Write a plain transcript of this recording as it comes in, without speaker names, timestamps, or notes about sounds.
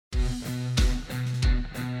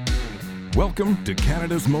Welcome to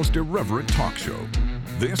Canada's most irreverent talk show.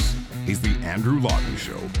 This is The Andrew Lawton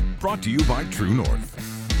Show, brought to you by True North.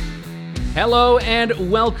 Hello and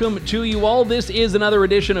welcome to you all. This is another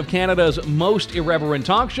edition of Canada's most irreverent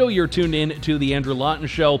talk show. You're tuned in to The Andrew Lawton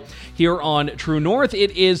Show here on True North.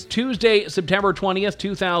 It is Tuesday, September 20th,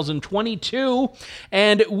 2022,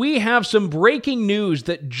 and we have some breaking news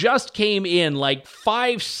that just came in like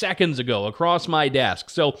 5 seconds ago across my desk.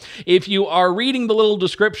 So if you are reading the little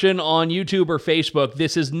description on YouTube or Facebook,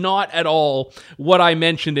 this is not at all what I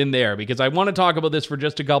mentioned in there, because I want to talk about this for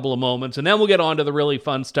just a couple of moments, and then we'll get on to the really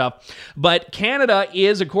fun stuff. But Canada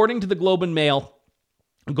is, according to the Globe and Mail,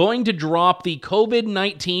 going to drop the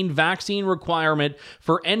COVID-19 vaccine requirement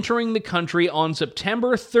for entering the country on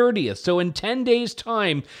September 30th. So in 10 days'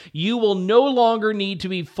 time, you will no longer need to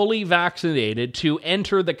be fully vaccinated to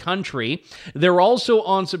enter the country. They're also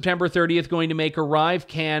on September 30th going to make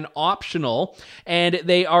ArriveCan optional, and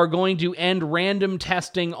they are going to end random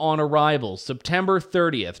testing on arrivals, September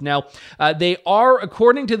 30th. Now, they are,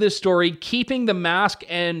 according to this story, keeping the mask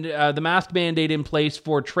and the mask mandate in place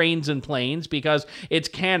for trains and planes because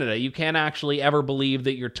it's Canada. You can't actually ever believe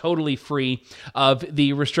that you're totally free of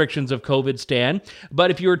the restrictions of COVID, Stan.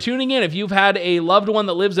 But if you're tuning in, if you've had a loved one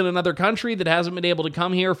that lives in another country that hasn't been able to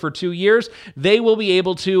come here for 2 years, they will be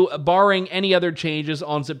able to, barring any other changes,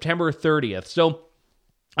 on September 30th. So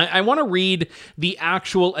I want to read the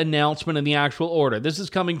actual announcement and the actual order. This is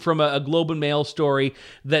coming from a Globe and Mail story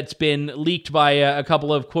that's been leaked by a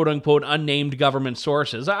couple of quote-unquote unnamed government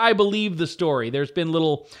sources. I believe the story. There's been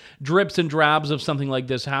little drips and drabs of something like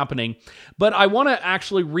this happening. But I want to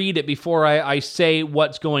actually read it before I say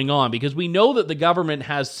what's going on, because we know that the government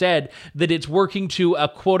has said that it's working to a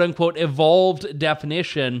quote-unquote evolved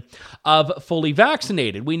definition of fully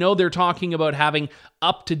vaccinated. We know they're talking about having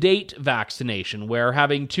up-to-date vaccination, where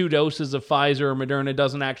having 2 doses of Pfizer or Moderna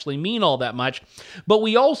doesn't actually mean all that much. But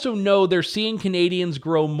we also know they're seeing Canadians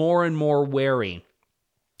grow more and more wary.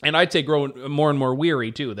 And I'd say grow more and more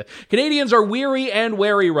weary, too. The Canadians are weary and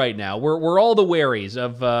wary right now. We're all the waries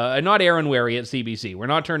of, not Aaron Wary at CBC. We're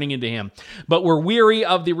not turning into him. But we're weary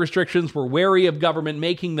of the restrictions. We're wary of government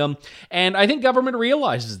making them. And I think government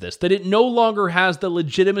realizes this, that it no longer has the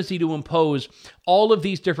legitimacy to impose all of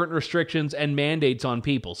these different restrictions and mandates on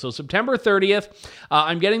people. So September 30th,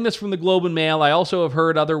 I'm getting this from the Globe and Mail. I also have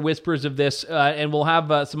heard other whispers of this, and we'll have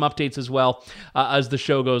some updates as well as the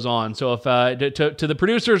show goes on. So if to the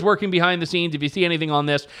producers working behind the scenes, if you see anything on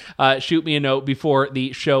this, shoot me a note before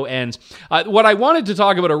the show ends. What I wanted to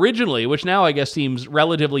talk about originally, which now I guess seems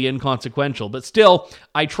relatively inconsequential, but still,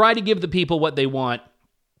 I try to give the people what they want,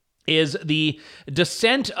 is the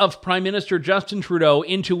descent of Prime Minister Justin Trudeau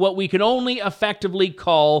into what we can only effectively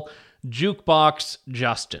call Jukebox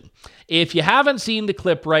Justin. If you haven't seen the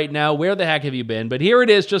clip right now, where the heck have you been? But here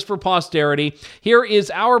it is, just for posterity. Here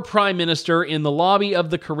is our Prime Minister in the lobby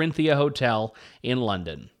of the Corinthia Hotel in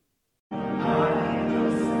London.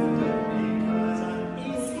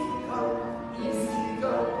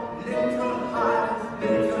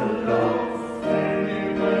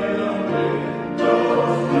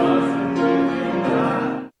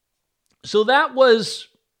 So that was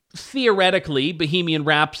theoretically Bohemian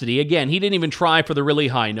Rhapsody. Again, he didn't even try for the really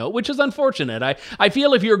high note, which is unfortunate. I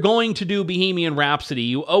feel if you're going to do Bohemian Rhapsody,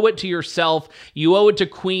 you owe it to yourself, you owe it to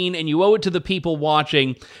Queen, and you owe it to the people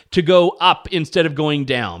watching to go up instead of going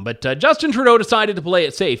down. But Justin Trudeau decided to play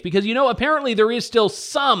it safe because, apparently there is still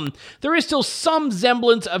some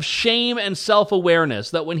semblance of shame and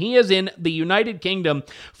self-awareness that when he is in the United Kingdom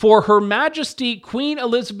for Her Majesty Queen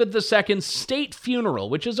Elizabeth II's state funeral,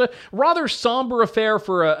 which is a rather somber affair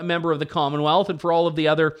for a member of the Commonwealth and for all of the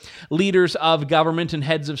other leaders of government and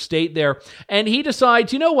heads of state there. And he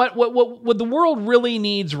decides, what the world really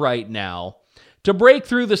needs right now to break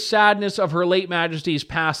through the sadness of Her late Majesty's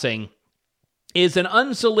passing is an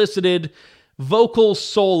unsolicited vocal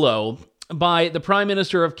solo by the Prime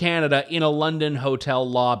Minister of Canada in a London hotel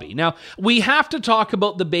lobby. Now, we have to talk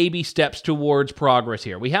about the baby steps towards progress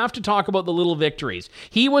here. We have to talk about the little victories.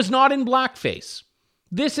 He was not in blackface.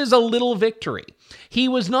 This is a little victory. He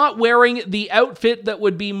was not wearing the outfit that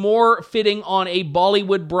would be more fitting on a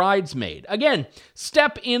Bollywood bridesmaid. Again,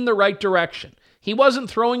 step in the right direction. He wasn't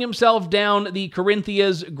throwing himself down the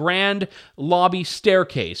Corinthia's grand lobby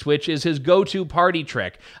staircase, which is his go-to party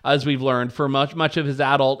trick, as we've learned for much of his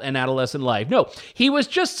adult and adolescent life. No, he was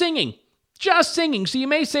just singing. Just singing. So you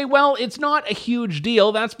may say, well, it's not a huge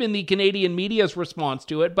deal. That's been the Canadian media's response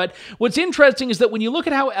to it. But what's interesting is that when you look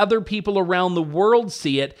at how other people around the world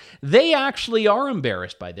see it, they actually are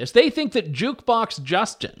embarrassed by this. They think that Jukebox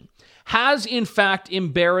Justin has in fact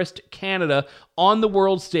embarrassed Canada on the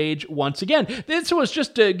world stage once again. This was,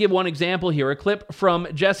 just to give one example here, a clip from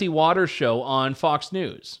Jesse Waters' show on Fox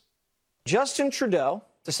News. Justin Trudeau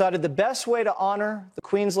decided the best way to honor the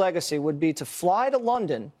Queen's legacy would be to fly to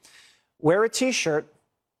London, wear a T-shirt,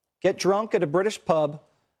 get drunk at a British pub,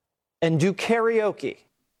 and do karaoke.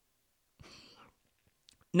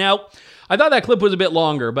 Now, I thought that clip was a bit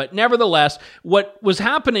longer, but nevertheless, what was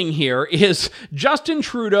happening here is Justin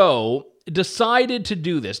Trudeau decided to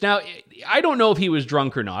do this. Now, I don't know if he was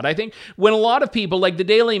drunk or not. I think when a lot of people, like the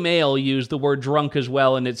Daily Mail, used the word drunk as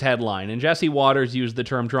well in its headline, and Jesse Waters used the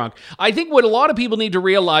term drunk, I think what a lot of people need to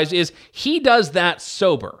realize is he does that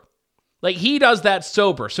sober. Like, he does that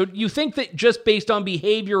sober. So you think that just based on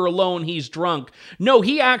behavior alone, he's drunk. No,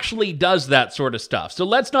 he actually does that sort of stuff. So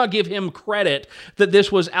let's not give him credit that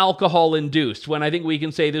this was alcohol-induced, when I think we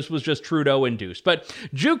can say this was just Trudeau-induced. But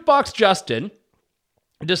Jukebox Justin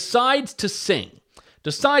decides to sing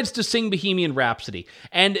Bohemian Rhapsody.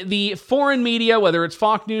 And the foreign media, whether it's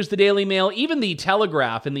Fox News, the Daily Mail, even the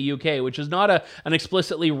Telegraph in the UK, which is not an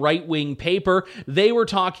explicitly right-wing paper, they were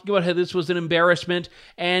talking about how this was an embarrassment.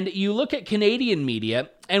 And you look at Canadian media,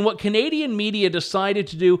 and what Canadian media decided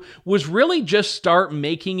to do was really just start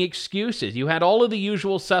making excuses. You had all of the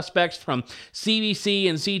usual suspects from CBC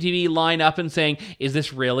and CTV line up and saying, is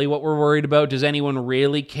this really what we're worried about? Does anyone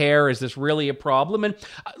really care? Is this really a problem? And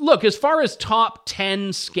look, as far as top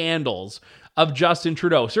 10 scandals of Justin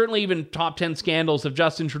Trudeau, certainly even top 10 scandals of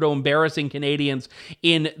Justin Trudeau embarrassing Canadians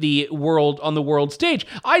on the world stage,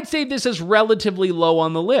 I'd say this is relatively low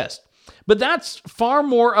on the list. But that's far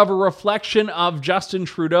more of a reflection of Justin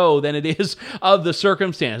Trudeau than it is of the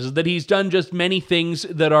circumstances, that he's done just many things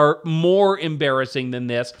that are more embarrassing than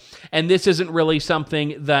this, and this isn't really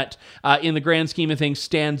something that, in the grand scheme of things,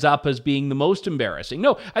 stands up as being the most embarrassing.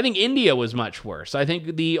 No, I think India was much worse. I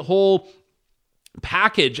think the whole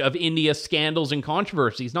package of India scandals and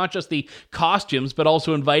controversies, not just the costumes, but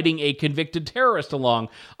also inviting a convicted terrorist along,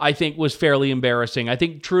 I think was fairly embarrassing. I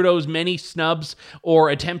think Trudeau's many snubs or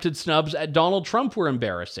attempted snubs at Donald Trump were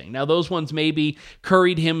embarrassing. Now, those ones maybe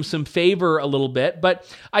curried him some favor a little bit, but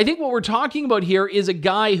I think what we're talking about here is a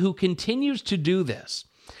guy who continues to do this.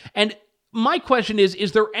 And my question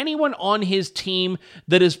is there anyone on his team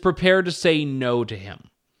that is prepared to say no to him?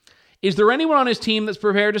 Is there anyone on his team that's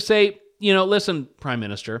prepared to say, you know, listen, Prime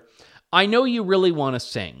Minister, I know you really want to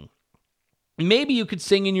sing. Maybe you could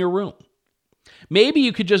sing in your room. Maybe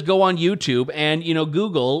you could just go on YouTube and,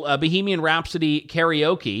 Google Bohemian Rhapsody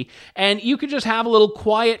karaoke, and you could just have a little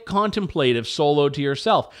quiet, contemplative solo to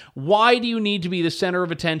yourself. Why do you need to be the center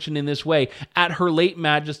of attention in this way at Her Late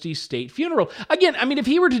Majesty's state funeral? Again, I mean, if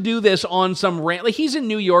he were to do this on some rant, like he's in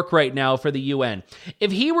New York right now for the UN.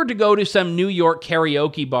 If he were to go to some New York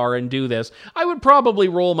karaoke bar and do this, I would probably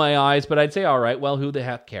roll my eyes, but I'd say, all right, well, who the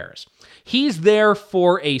heck cares? He's there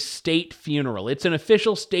for a state funeral. It's an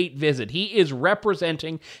official state visit. He is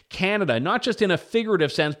representing Canada, not just in a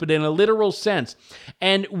figurative sense, but in a literal sense.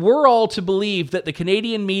 And we're all to believe that the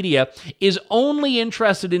Canadian media is only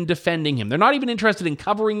interested in defending him. They're not even interested in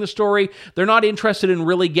covering the story. They're not interested in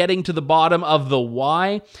really getting to the bottom of the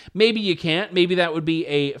why. Maybe you can't. Maybe that would be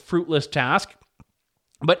a fruitless task.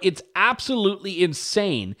 But it's absolutely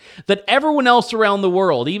insane that everyone else around the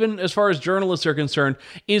world, even as far as journalists are concerned,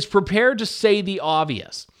 is prepared to say the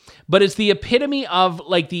obvious. But it's the epitome of,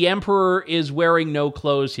 like, the emperor is wearing no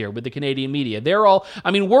clothes here with the Canadian media. We're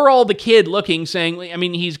all the kid looking, saying,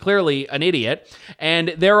 he's clearly an idiot.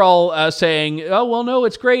 And they're all saying, oh, well, no,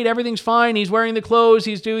 it's great. Everything's fine. He's wearing the clothes.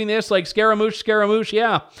 He's doing this, like, Scaramouche,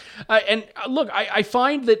 yeah. And look, I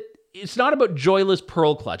find that it's not about joyless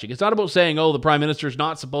pearl clutching. It's not about saying, oh, the Prime Minister's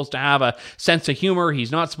not supposed to have a sense of humor.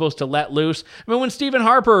 He's not supposed to let loose. When Stephen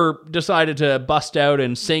Harper decided to bust out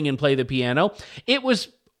and sing and play the piano, it was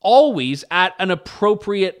always at an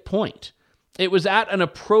appropriate point. It was at an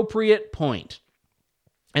appropriate point.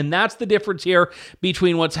 And that's the difference here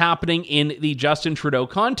between what's happening in the Justin Trudeau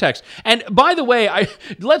context. And by the way,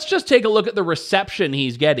 let's just take a look at the reception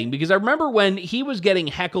he's getting, because I remember when he was getting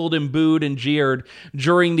heckled and booed and jeered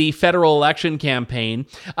during the federal election campaign,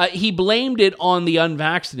 he blamed it on the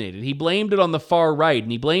unvaccinated. He blamed it on the far right, and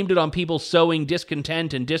he blamed it on people sowing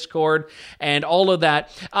discontent and discord and all of that.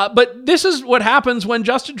 But this is what happens when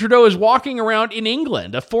Justin Trudeau is walking around in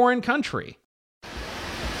England, a foreign country.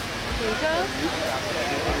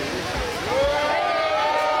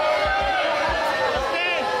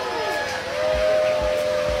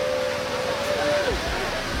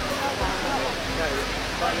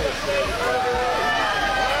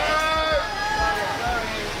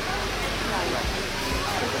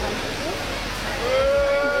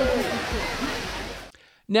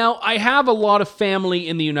 Now, I have a lot of family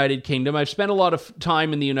in the United Kingdom. I've spent a lot of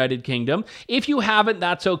time in the United Kingdom. If you haven't,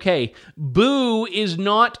 that's okay. Boo is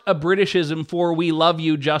not a Britishism for "we love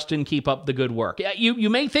you, Justin, keep up the good work." You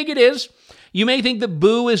may think it is. You may think that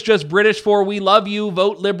boo is just British for "we love you,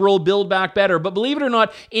 vote Liberal, build back better." But believe it or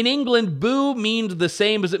not, in England, boo means the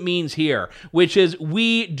same as it means here, which is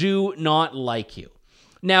 "we do not like you."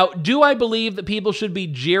 Now, do I believe that people should be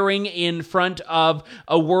jeering in front of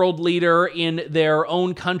a world leader in their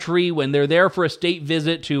own country when they're there for a state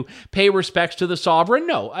visit to pay respects to the sovereign?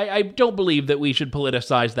 No, I don't believe that we should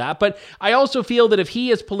politicize that. But I also feel that if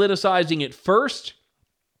he is politicizing it first,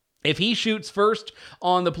 if he shoots first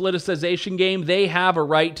on the politicization game, they have a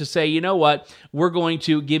right to say, you know what, we're going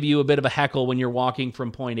to give you a bit of a heckle when you're walking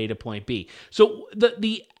from point A to point B. So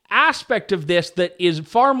the aspect of this that is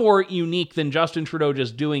far more unique than Justin Trudeau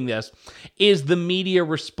just doing this is the media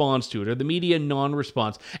response to it, or the media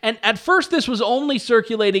non-response. And at first, this was only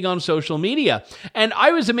circulating on social media. And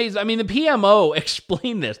I was amazed. I mean, the PMO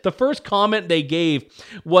explained this. The first comment they gave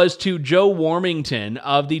was to Joe Warmington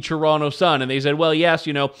of the Toronto Sun. And they said, well, yes,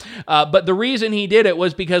 but the reason he did it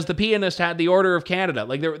was because the pianist had the Order of Canada.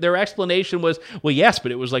 Like their explanation was, well, yes,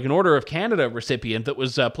 but it was like an Order of Canada recipient that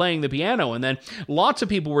was playing the piano. And then lots of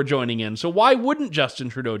people were joining in. So why wouldn't Justin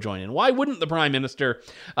Trudeau join in? Why wouldn't the Prime Minister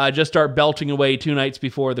just start belting away 2 nights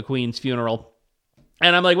before the Queen's funeral?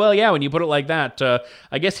 And I'm like, well, yeah, when you put it like that,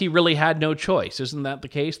 I guess he really had no choice. Isn't that the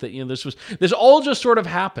case? That, this all just sort of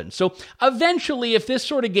happened. So eventually, if this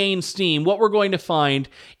sort of gains steam, what we're going to find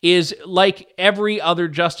is, like every other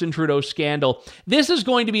Justin Trudeau scandal, this is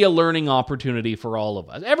going to be a learning opportunity for all of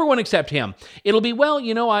us. Everyone except him. It'll be, well,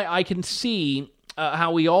 I can see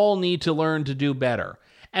how we all need to learn to do better.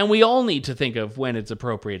 And we all need to think of when it's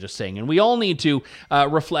appropriate to sing. And we all need to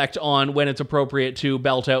reflect on when it's appropriate to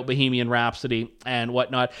belt out Bohemian Rhapsody and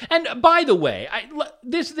whatnot. And by the way,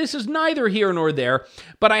 this is neither here nor there,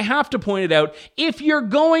 but I have to point it out. If you're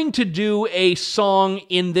going to do a song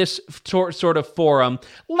in this sort of forum,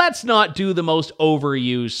 let's not do the most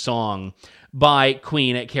overused song by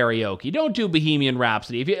Queen at karaoke. Don't do Bohemian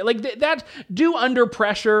Rhapsody. If you like that, do Under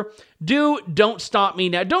Pressure. Do Don't Stop Me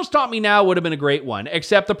Now. Don't Stop Me Now would have been a great one,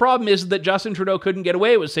 except the problem is that Justin Trudeau couldn't get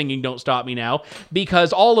away with singing Don't Stop Me Now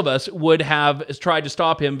because all of us would have tried to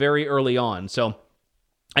stop him very early on. So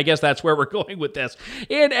I guess that's where we're going with this.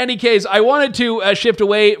 In any case, I wanted to shift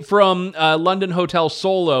away from London hotel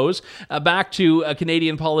solos back to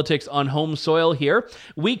Canadian politics on home soil here.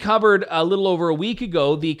 We covered a little over a week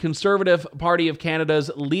ago the Conservative Party of Canada's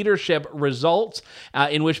leadership results,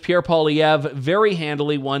 in which Pierre Poilievre very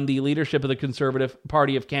handily won the leadership of the Conservative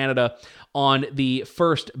Party of Canada on the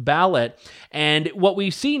first ballot. And what we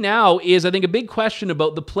see now is, I think, a big question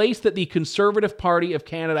about the place that the Conservative Party of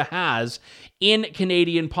Canada has in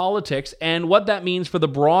Canadian politics and what that means for the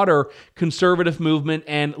broader conservative movement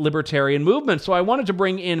and libertarian movement. So I wanted to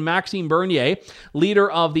bring in Maxime Bernier, leader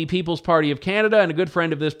of the People's Party of Canada and a good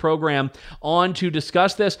friend of this program, on to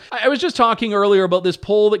discuss this. I was just talking earlier about this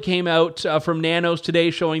poll that came out from Nanos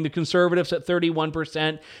today showing the Conservatives at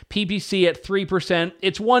 31%, PPC at 3%.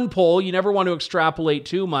 It's one poll. You never want to extrapolate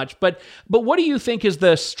too much. But what do you think is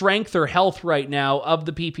the strength or health right now of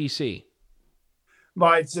the PPC?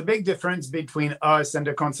 Well, it's a big difference between us and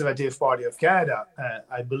the Conservative Party of Canada.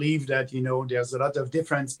 I believe that, there's a lot of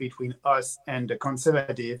difference between us and the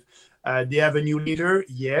Conservative. They have a new leader,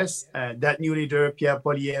 yes. That new leader, Pierre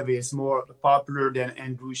Poilievre, is more popular than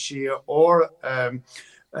Andrew Scheer or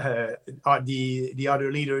the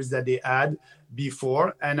other leaders that they had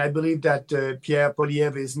before. And I believe that Pierre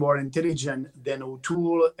Poilievre is more intelligent than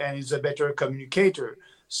O'Toole and is a better communicator.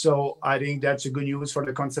 So I think that's a good news for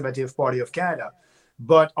the Conservative Party of Canada.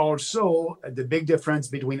 But also, the big difference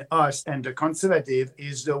between us and the Conservative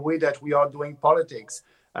is the way that we are doing politics.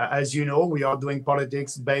 As you know, we are doing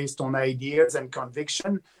politics based on ideas and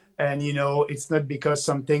conviction. And, it's not because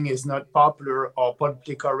something is not popular or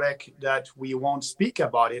politically correct that we won't speak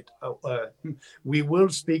about it. We will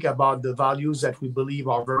speak about the values that we believe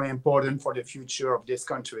are very important for the future of this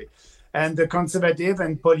country. And the Conservative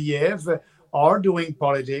and Poilievre are doing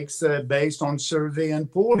politics based on survey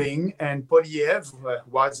and polling. And Poilievre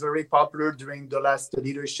was very popular during the last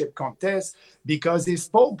leadership contest because he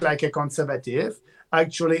spoke like a conservative.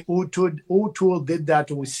 Actually, O'Toole did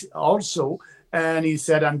that also. And he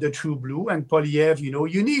said, I'm the true blue. And Poilievre,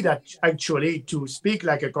 you need actually to speak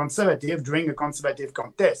like a conservative during a conservative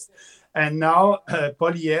contest. And now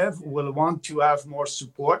Poilievre will want to have more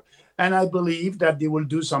support. And I believe that they will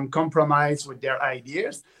do some compromise with their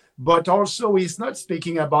ideas. But also, he's not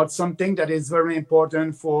speaking about something that is very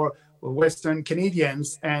important for Western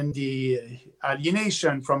Canadians and the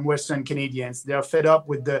alienation from Western Canadians. They're fed up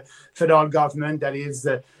with the federal government that is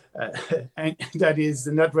and that is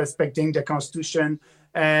not respecting the Constitution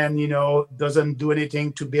and, doesn't do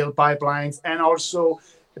anything to build pipelines. And also,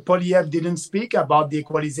 Poilievre didn't speak about the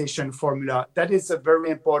equalization formula. That is very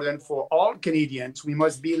important for all Canadians. We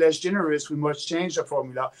must be less generous. We must change the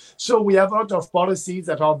formula. So we have a lot of policies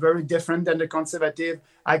that are very different than the Conservative.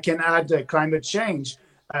 I can add climate change.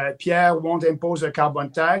 Pierre won't impose a carbon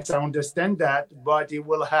tax. I understand that, but he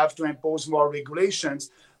will have to impose more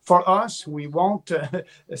regulations. For us, we won't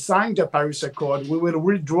sign the Paris Accord. We will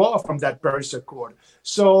withdraw from that Paris Accord.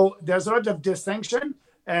 So there's a lot of distinction.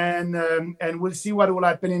 And we'll see what will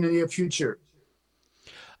happen in the near future.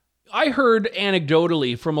 I heard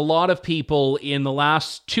anecdotally from a lot of people in the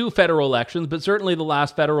last two federal elections, but certainly the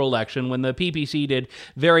last federal election when the PPC did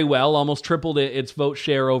very well, almost tripled its vote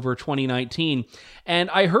share over 2019. And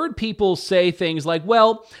I heard people say things like,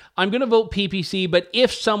 well, I'm going to vote PPC, but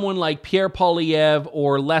if someone like Pierre Poilievre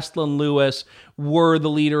or Leslyn Lewis were the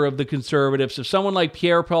leader of the Conservatives, if someone like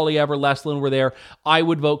Pierre Poilievre or Leslyn were there, I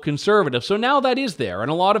would vote Conservative. So now that is there.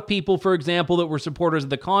 And a lot of people, for example, that were supporters of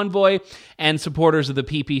the Convoy and supporters of the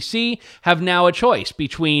PPC have now a choice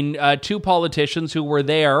between two politicians who were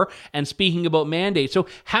there and speaking about mandates. So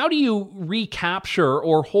how do you recapture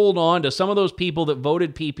or hold on to some of those people that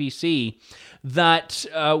voted PPC that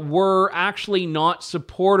were actually not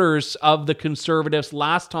supporters of the Conservatives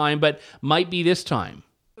last time, but might be this time?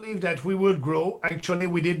 I believe that we will grow. Actually,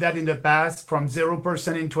 we did that in the past from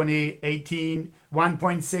 0% in 2018,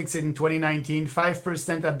 1.6 in 2019,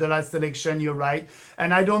 5% at the last election, you're right.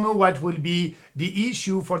 And I don't know what will be the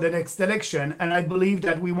issue for the next election. And I believe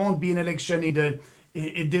that we won't be an election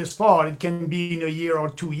in this fall. It can be in a year or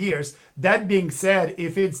 2 years. That being said,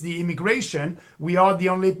 if it's the immigration, we are the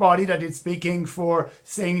only party that is speaking for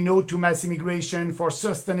saying no to mass immigration, for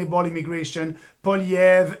sustainable immigration.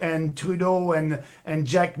 Poilievre and Trudeau and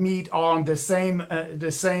Jack Mead are on the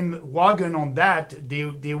same wagon on that.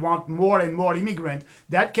 They want more and more immigrant.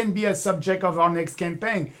 That can be a subject of our next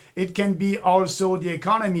campaign. It can be also the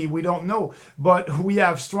economy. We don't know. But we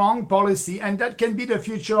have strong policy, and that can be the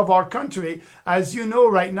future of our country. As you know,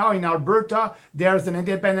 right now in Alberta, there's an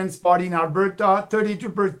independence party in Alberta.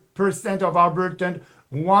 32% of Albertans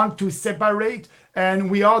want to separate, and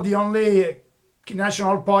we are the only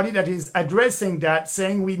national party that is addressing that,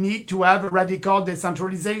 saying we need to have a radical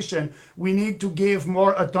decentralization. We need to give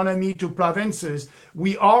more autonomy to provinces.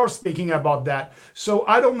 We are speaking about that. So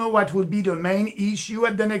I don't know what will be the main issue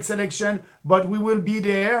at the next election, but we will be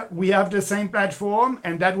there. We have the same platform,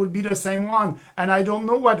 and that will be the same one. And I don't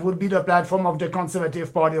know what will be the platform of the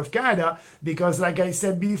Conservative Party of Canada, because like I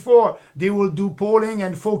said before, they will do polling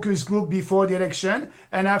and focus group before the election.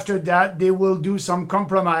 And after that, they will do some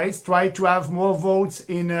compromise, try to have more votes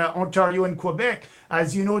in Ontario and Quebec.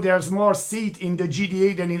 As you know, there's more seats in the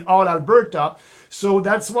GTA than in all Alberta. So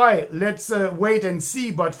that's why let's wait and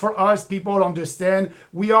see. But for us, people understand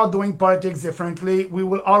we are doing politics differently. We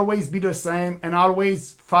will always be the same and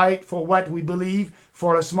always fight for what we believe,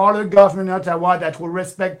 for a smaller government in Ottawa that will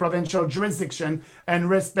respect provincial jurisdiction and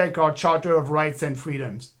respect our Charter of Rights and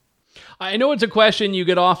Freedoms. I know it's a question you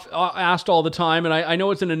get asked all the time, and I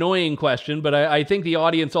know it's an annoying question, but I think the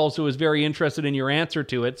audience also is very interested in your answer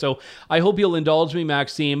to it, so I hope you'll indulge me,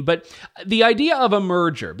 Maxime. But the idea of a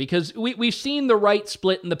merger, because we've seen the right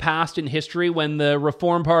split in the past in history when the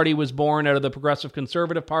Reform Party was born out of the Progressive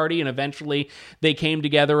Conservative Party, and eventually they came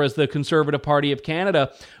together as the Conservative Party of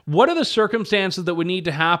Canada. What are the circumstances that would need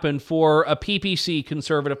to happen for a PPC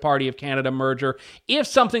Conservative Party of Canada merger if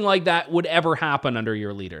something like that would ever happen under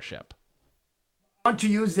your leadership? I want to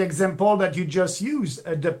use the example that you just used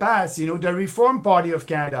at the past, the Reform Party of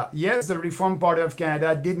Canada. Yes, the Reform Party of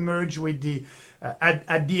Canada did merge with the,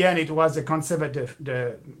 at the end, it was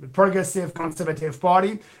the Progressive Conservative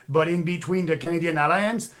Party, but in between the Canadian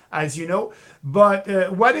Alliance, as you know. But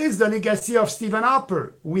what is the legacy of Stephen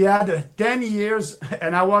Harper? We had 10 years,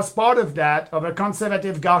 and I was part of that, of a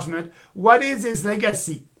conservative government. What is his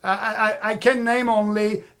legacy? I can name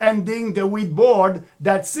only ending the wheat board,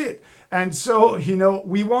 that's it. And so,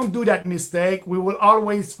 we won't do that mistake. We will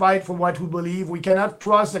always fight for what we believe. We cannot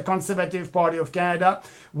trust the Conservative Party of Canada.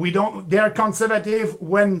 They are conservative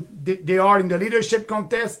when they are in the leadership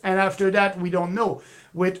contest, and after that, we don't know.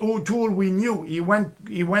 With O'Toole, we knew he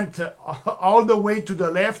went all the way to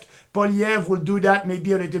the left. Poilievre will do that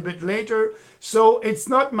maybe a little bit later. So it's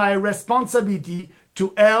not my responsibility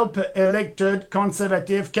to help elected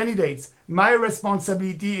conservative candidates. My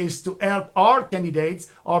responsibility is to help our candidates,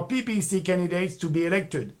 our PPC candidates, to be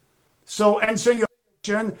elected. So answering your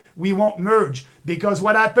election, we won't merge. Because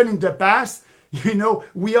what happened in the past,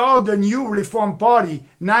 we are the new Reform Party.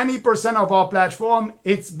 90% of our platform,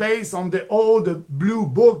 it's based on the old blue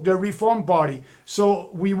book, the Reform Party. So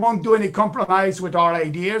we won't do any compromise with our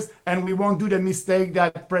ideas, and we won't do the mistake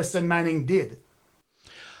that Preston Manning did.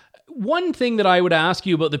 One thing that I would ask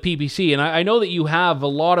you about the PPC, and I know that you have a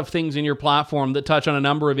lot of things in your platform that touch on a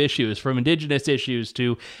number of issues, from Indigenous issues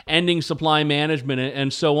to ending supply management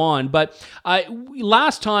and so on. But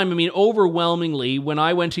last time, overwhelmingly, when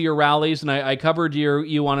I went to your rallies and I covered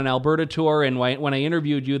you on an Alberta tour, and when I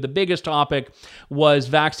interviewed you, the biggest topic was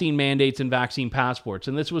vaccine mandates and vaccine passports.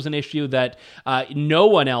 And this was an issue that no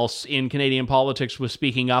one else in Canadian politics was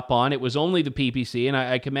speaking up on. It was only the PPC, and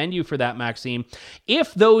I commend you for that, Maxime.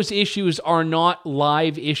 If those issues are not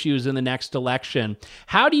live issues in the next election,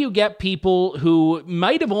 how do you get people who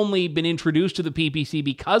might have only been introduced to the PPC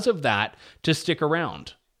because of that to stick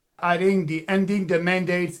around? I think the ending the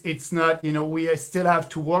mandates, it's not, we still have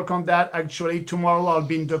to work on that. Actually, tomorrow I'll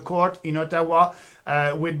be in the court in Ottawa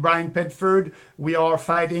with Brian Petford. We are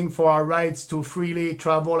fighting for our rights to freely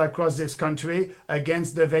travel across this country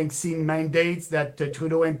against the vaccine mandates that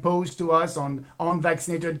Trudeau imposed to us on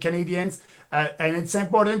unvaccinated Canadians. And it's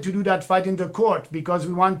important to do that fight in the court because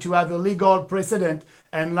we want to have a legal precedent.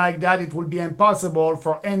 And like that, it will be impossible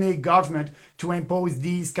for any government to impose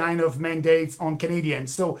these kind of mandates on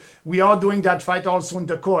Canadians. So we are doing that fight also in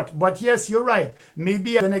the court. But yes, you're right.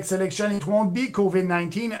 Maybe at the next election, it won't be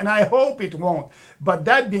COVID-19, and I hope it won't. But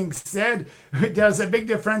that being said, there's a big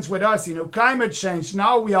difference with us. Climate change.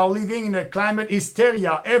 Now we are living in a climate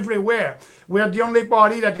hysteria everywhere. We're the only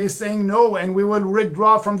party that is saying no, and we will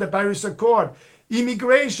withdraw from the Paris Accord.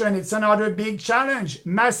 Immigration, it's another big challenge.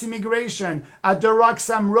 Mass immigration at the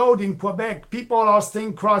Roxham Road in Quebec. People are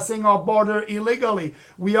still crossing our border illegally.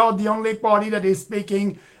 We are the only party that is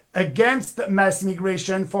speaking against mass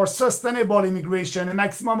immigration for sustainable immigration, a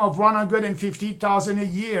maximum of 150,000 a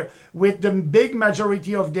year, with the big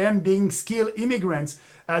majority of them being skilled immigrants.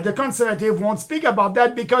 The Conservative won't speak about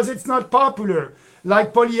that because it's not popular.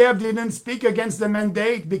 Like Poilievre didn't speak against the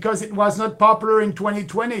mandate because it was not popular in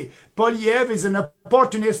 2020. Poilievre is an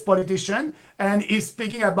opportunist politician and is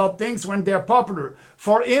speaking about things when they're popular.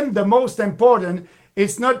 For him, the most important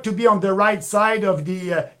is not to be on the right side of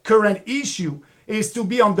the current issue, is to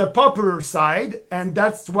be on the popular side. And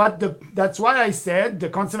that's why I said the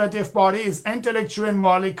Conservative Party is intellectually and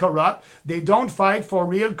morally corrupt. They don't fight for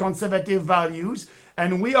real conservative values.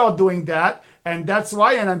 And we are doing that. And that's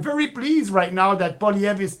why, and I'm very pleased right now that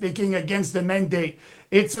Poilievre is speaking against the mandate.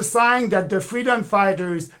 It's a sign that the freedom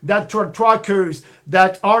fighters, that truckers,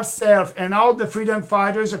 that ourselves and all the freedom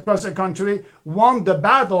fighters across the country won the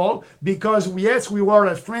battle because, yes, we were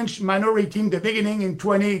a French minority in the beginning in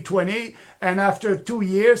 2020. And after 2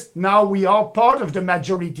 years, now we are part of the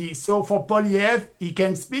majority. So for Poilievre, he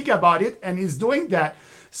can speak about it and he's doing that.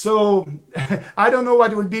 So I don't know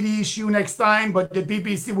what will be the issue next time, but the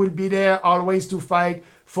PPC will be there always to fight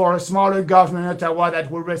for a smaller government in Ottawa that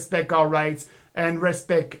will respect our rights and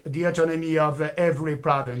respect the autonomy of every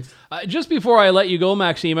province. Just before I let you go,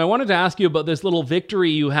 Maxime, I wanted to ask you about this little victory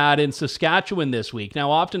you had in Saskatchewan this week.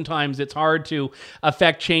 Now, oftentimes it's hard to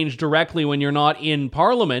affect change directly when you're not in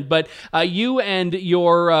Parliament, but you and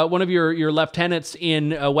your one of your lieutenants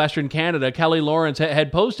in Western Canada, Kelly Lawrence, had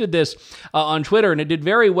posted this on Twitter, and it did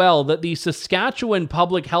very well, that the Saskatchewan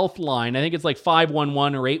Public Health line, I think it's like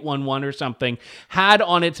 511 or 811 or something, had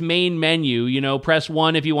on its main menu, press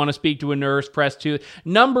 1 if you want to speak to a nurse, press 2.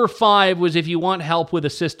 Number 5 was if you want help with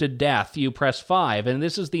assisted death, you press 5. And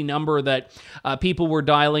this is the number that people were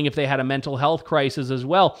dialing if they had a mental health crisis as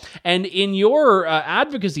well. And in your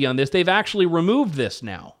advocacy on this, they've actually removed this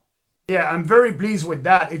now. Yeah, I'm very pleased with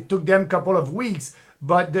that. It took them a couple of weeks,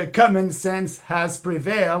 but the common sense has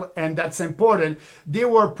prevailed, and that's important. They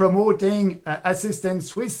were promoting assisted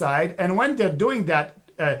suicide, and when they're doing that,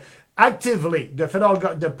 actively,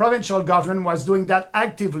 the provincial government was doing that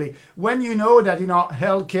actively. When you know that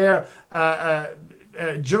healthcare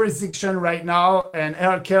jurisdiction right now and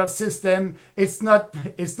healthcare system, it's not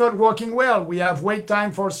working well. We have wait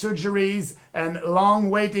time for surgeries and long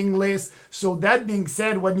waiting lists. So that being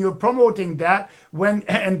said, when you're promoting that,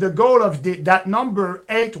 and the goal of that number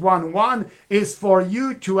 811 is for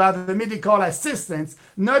you to have a medical assistance,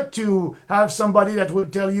 not to have somebody that will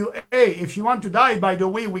tell you, hey, if you want to die, by the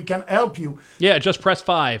way, we can help you. Yeah, just press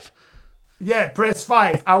 5. Yeah, press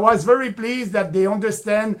 5. I was very pleased that they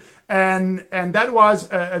understand, and that was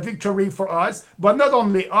a victory for us, but not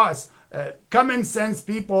only us. Common sense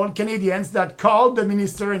people, Canadians, that called the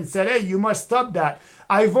minister and said, hey, you must stop that.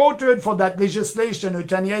 I voted for that legislation,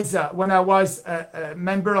 euthanasia, when I was a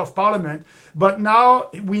member of parliament. But now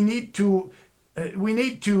we need to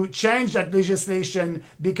change that legislation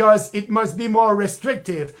because it must be more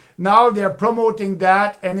restrictive. Now they're promoting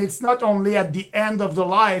that, and it's not only at the end of the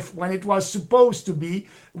life when it was supposed to be,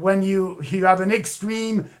 when you have an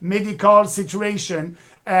extreme medical situation.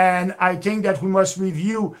 And I think that we must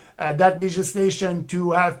review that legislation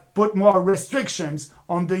to have put more restrictions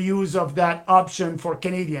on the use of that option for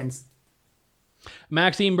Canadians.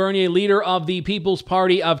 Maxime Bernier, leader of the People's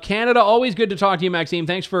Party of Canada. Always good to talk to you, Maxime.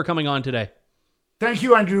 Thanks for coming on today. Thank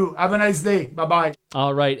you, Andrew. Have a nice day. Bye-bye.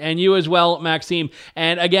 All right. And you as well, Maxime.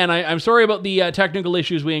 And again, I'm sorry about the technical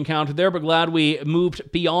issues we encountered there, but glad we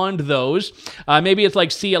moved beyond those. Maybe it's like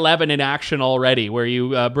C11 in action already, where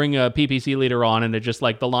you bring a PPC leader on and it just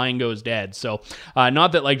like the line goes dead. So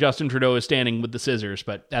not that like Justin Trudeau is standing with the scissors,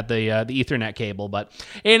 but at the Ethernet cable. But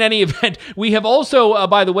in any event, we have also,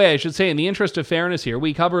 by the way, I should say, in the interest of fairness here,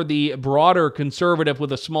 we cover the broader conservative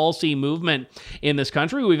with a small c movement in this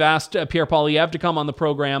country. We've asked Pierre Poilievre to come on the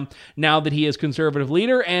program now that he is conservative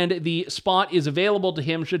leader, and the spot is available to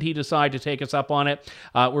him should he decide to take us up on it.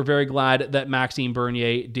 We're very glad that Maxime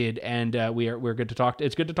Bernier did, and we're good to talk.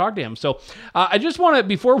 It's good to talk to him. So I just want to,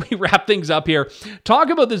 before we wrap things up here,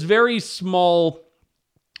 talk about this very small.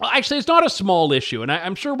 Actually, it's not a small issue, and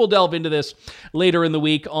I'm sure we'll delve into this later in the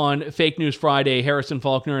week on Fake News Friday, Harrison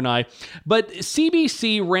Faulkner and I. But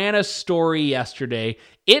CBC ran a story yesterday.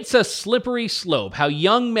 It's a slippery slope, how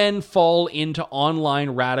young men fall into online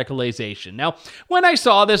radicalization. Now, when I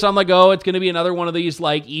saw this, I'm like, oh, it's going to be another one of these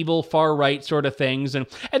like evil far-right sort of things, and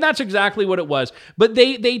that's exactly what it was. But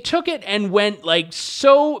they took it and went like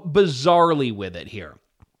so bizarrely with it here.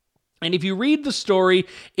 And if you read the story,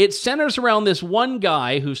 it centers around this one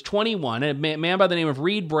guy who's 21, a man by the name of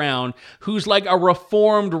Reed Brown, who's like a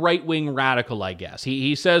reformed right-wing radical, I guess.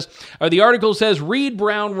 He says, or the article says, Reed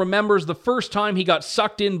Brown remembers the first time he got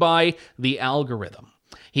sucked in by the algorithm.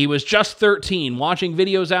 He was just 13, watching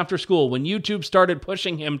videos after school when YouTube started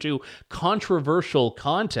pushing him to controversial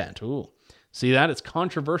content. Ooh, see that? It's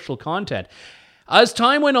controversial content. As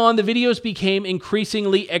time went on, the videos became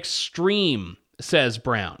increasingly extreme, says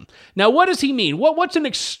Brown. Now, what does he mean? What's an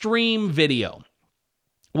extreme video?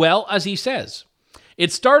 Well, as he says,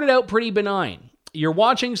 it started out pretty benign. You're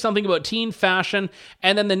watching something about teen fashion,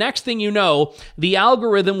 and then the next thing you know, the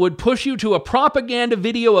algorithm would push you to a propaganda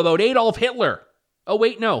video about Adolf Hitler. Oh,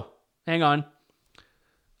 wait, no. Hang on.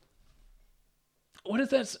 What is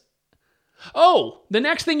this? Oh, the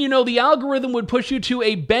next thing you know, the algorithm would push you to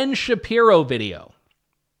a Ben Shapiro video.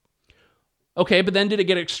 Okay, but then did it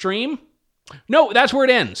get extreme? No, that's where it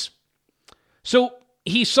ends. So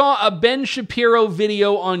he saw a Ben Shapiro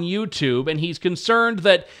video on YouTube, and he's concerned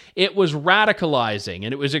that it was radicalizing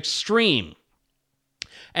and it was extreme.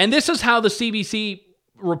 And this is how the CBC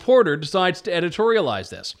reporter decides to editorialize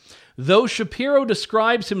this. Though Shapiro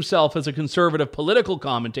describes himself as a conservative political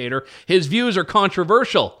commentator, his views are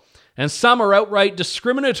controversial, and some are outright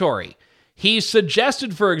discriminatory. He's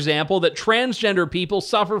suggested, for example, that transgender people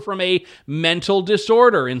suffer from a mental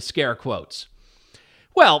disorder, in scare quotes.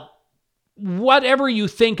 Well, whatever you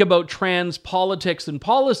think about trans politics and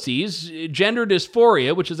policies, gender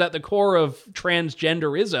dysphoria, which is at the core of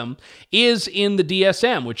transgenderism, is in the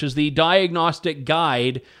DSM, which is the Diagnostic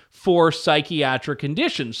Guide for Psychiatric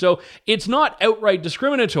Conditions. So it's not outright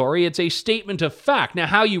discriminatory, it's a statement of fact. Now,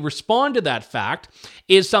 how you respond to that fact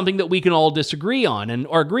is something that we can all disagree on,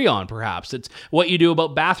 or agree on, perhaps. It's what you do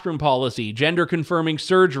about bathroom policy, gender-confirming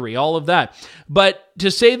surgery, all of that. But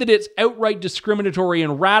to say that it's outright discriminatory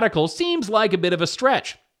and radical seems like a bit of a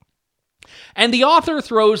stretch. And the author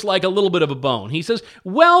throws like a little bit of a bone. He says,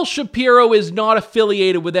 well, Shapiro is not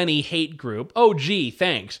affiliated with any hate group. Oh, gee,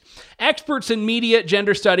 thanks. Experts in media,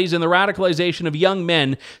 gender studies, and the radicalization of young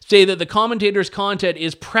men say that the commentator's content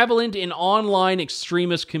is prevalent in online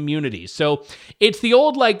extremist communities. So it's the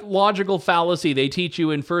old like logical fallacy they teach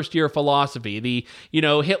you in first-year philosophy.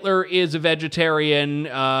 Hitler is a vegetarian,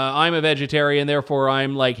 I'm a vegetarian, therefore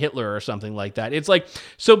I'm like Hitler or something like that. It's like,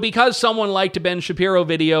 so because someone liked a Ben Shapiro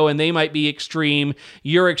video and they might be extreme,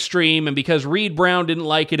 you're extreme, and because Reed Brown didn't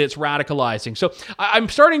like it, it's radicalizing. So I'm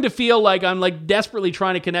starting to feel like I'm like desperately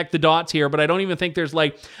trying to connect the dots here, but I don't even think there's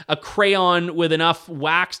like a crayon with enough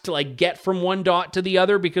wax to like get from one dot to the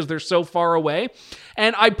other because they're so far away.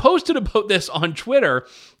 And I posted about this on Twitter,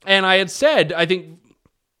 and I had said, I think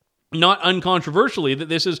not uncontroversially, that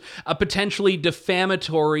this is a potentially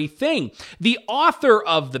defamatory thing. The author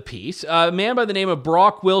of the piece, a man by the name of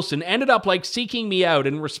Brock Wilson, ended up seeking me out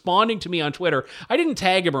and responding to me on Twitter. I didn't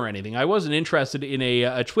tag him or anything. I wasn't interested in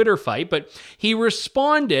a Twitter fight, but he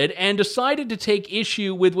responded and decided to take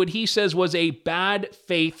issue with what he says was a bad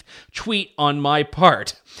faith tweet on my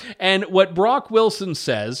part. And what Brock Wilson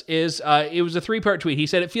says is, it was a 3-part tweet. He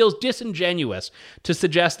said, it feels disingenuous to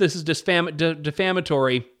suggest this is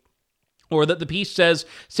defamatory, or that the piece says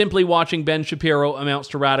simply watching Ben Shapiro amounts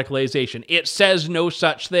to radicalization. It says no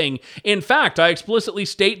such thing. In fact, I explicitly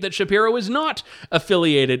state that Shapiro is not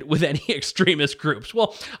affiliated with any extremist groups.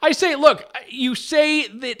 Well, I say, look, you say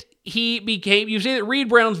that Reed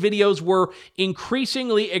Brown's videos were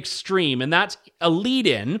increasingly extreme, and that's a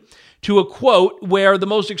lead-in to a quote where the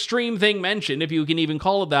most extreme thing mentioned, if you can even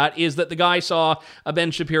call it that, is that the guy saw a Ben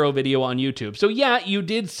Shapiro video on YouTube. So yeah, you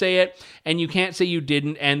did say it, and you can't say you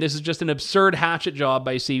didn't, and this is just an absurd hatchet job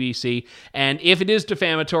by CBC, and if it is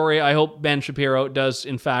defamatory, I hope Ben Shapiro does,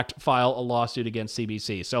 in fact, file a lawsuit against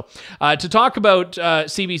CBC. So to talk about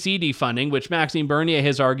CBC defunding, which Maxime Bernier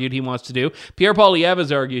has argued he wants to do, Pierre Poilievre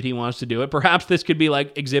has argued he wants to do it, perhaps this could be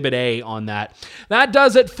like Exhibit A on that. That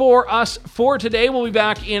does it for us for today. We'll be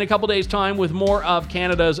back in a couple days' time with more of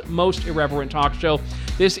Canada's most irreverent talk show.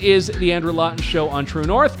 This is the Andrew Lawton Show on True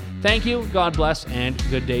North. Thank you, God bless, and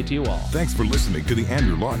good day to you all. Thanks for listening to the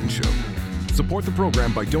Andrew Lawton Show. Support the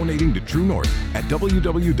program by donating to True North at www.tnc.news.